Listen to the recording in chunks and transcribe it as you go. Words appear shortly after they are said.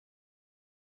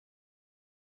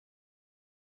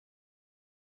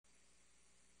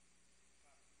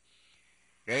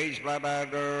Cage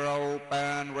Bagger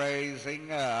open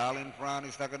racing. All in front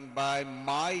is taken by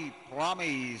My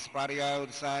Promise. Party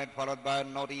outside, followed by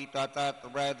Naughty Tatat,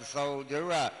 Red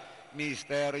Soldier.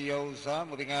 Misteriosa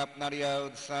moving up now the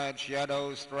outside.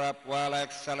 Shadow Strap, while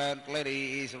Excellent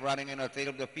Lady is running in the tail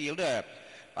of the field.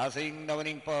 Passing the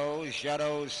winning pose,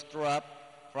 Shadow Strap.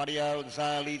 From the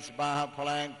outside leads Baja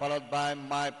Flank, followed by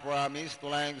My Promise. 2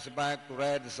 lengths back,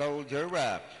 Red Soldier.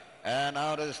 And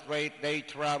out of the straight they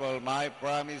travel. My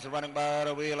Promise running by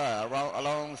the wheeler.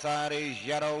 Alongside is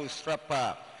Shadow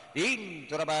Strap.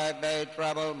 Into the back they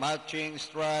travel. Matching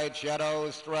stride. Shadow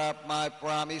Strap. My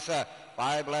Promise.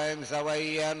 5 lengths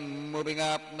away and moving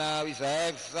up now is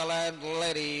Excellent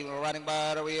Lady. Running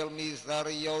by the wheel.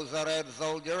 Misteriosa, Red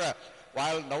Soldier.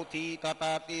 While Naughty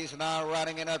Tatat is now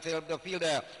running in the tail of the field.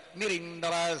 Nearing the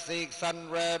last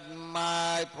 600.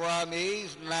 My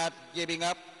Promise not giving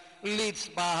up. Leads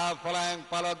Baja Flank,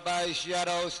 followed by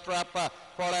Shadow Strap.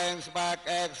 4 lengths back,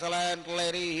 Excellent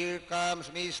Lady. Here comes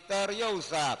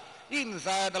Misteriosa.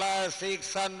 Inside the last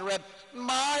 600,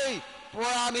 My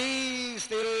Promise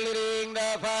still leading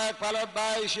the pack, followed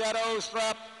by Shadow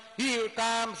Strap. Here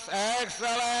comes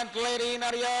Excellent Lady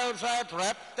on the outside,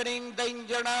 threatening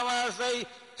danger now as they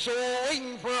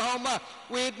swing for home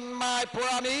with My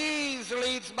Promise.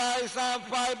 Leads by some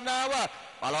 5 now.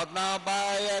 Followed now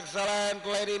by Excellent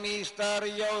Lady,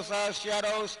 Misteriosa,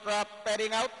 Shadow Strap heading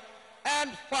out.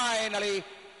 And finally,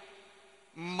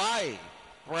 My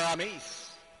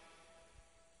Promise.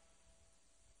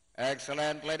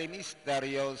 Excellent Lady,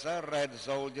 Misteriosa, Red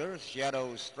Soldier,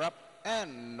 Shadow Strap,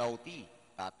 and Naughty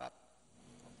Tatat.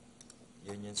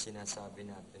 Yun yung sinasabi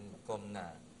natin,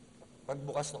 na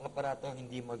pagbukas ng aparato,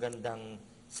 hindi magandang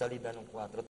salida ng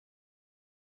 4.